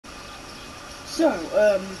So,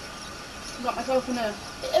 got myself in a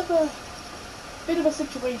bit of a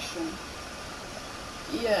situation.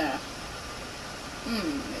 Yeah.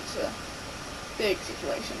 It's a big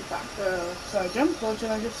situation, in fact. So I jumped up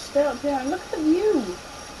and I just stay up here and look at the view.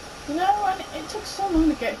 You know, and it took so long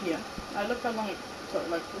to get here. I looked how long it took,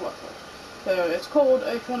 like what? So it's called,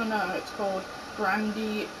 if you want to know, it's called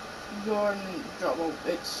Brandy Jordan Job. Well,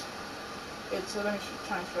 it's let me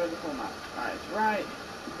try and show the whole map. Alright, it's right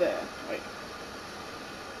there. Wait.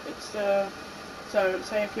 It's so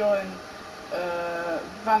say if you're in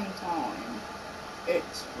Valentine,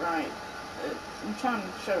 it's right. I'm trying to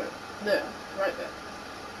show it there, right there.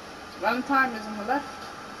 So Valentine is on the left,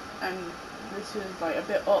 and this is like a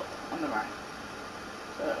bit up on the right.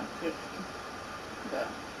 So the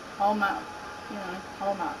whole map, you know,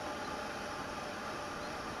 whole map.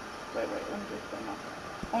 Wait, let me just put a map.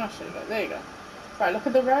 I want to show you guys. There you go. Right, look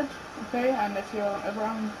at the red, okay, and if you're ever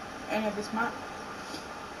on any of this map,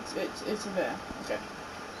 it's there, okay.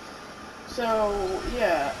 So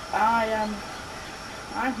yeah,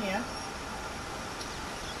 I'm here,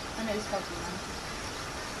 and it is fucking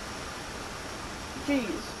man.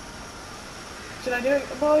 Jeez, should I do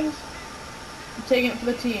it, boys? I'm taking it for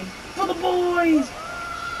the team, for the boys.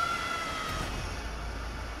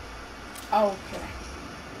 Okay,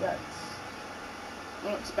 that's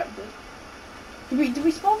unexpected. Did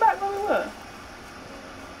we spawn back where we were?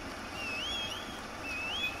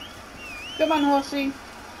 Come on, horsey.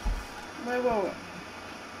 Where were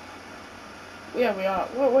we? Yeah, we are.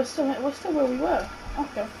 We're still where we were.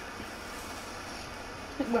 Okay. I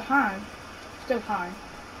think we're high. Still high.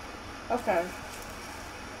 Okay.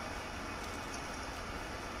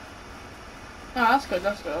 No, that's good.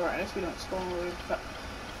 That's good. Alright, at least we don't spawn where we were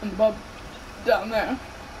and Bob down there.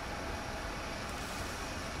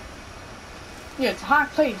 Yeah, it's a high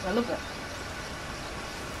place. I love it.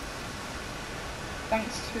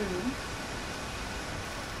 Thanks to.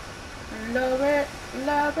 Love it,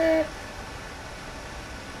 love it.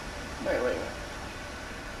 Wait.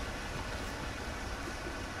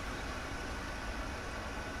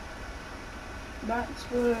 That's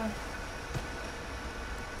where.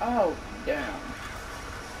 Oh, damn.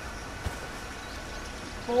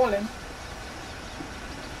 Falling.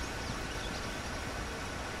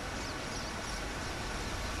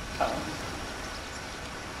 Uh-oh.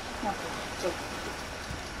 Okay, so.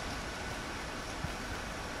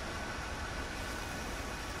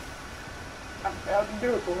 I'll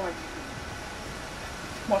do it, boy.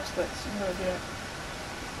 Watch this. I'm gonna do it.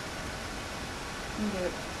 You do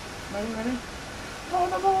it. Ready? Oh,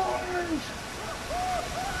 the boys!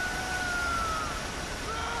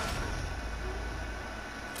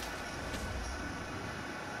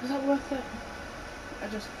 Is that worth it? I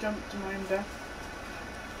just jumped to my own death.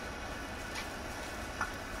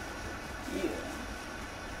 Yeah.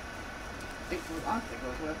 I think it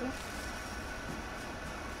was worth it.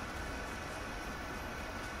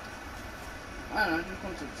 I don't know, I just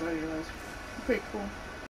wanted to show you guys. Pretty cool.